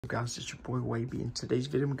Guys, it's your boy Wavy. In today's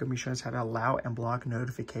video, I'm going to be showing us how to allow and block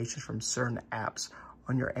notifications from certain apps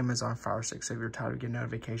on your Amazon Fire Stick. So if you're tired of getting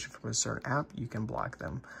notification from a certain app, you can block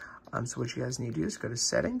them. So what you guys need to do is go to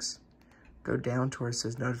settings, go down to where it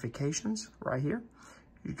says notifications right here.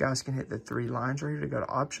 You guys can hit the three lines right here to go to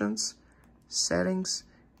options, settings,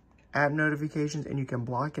 app notifications, and you can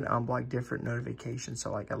block and unblock different notifications.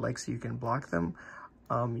 So like Alexa, you can block them.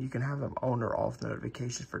 You can have them on or off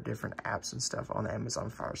notifications for different apps and stuff on the Amazon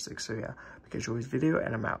Fire Stick. So yeah, because you always video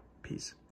and I'm out. Peace.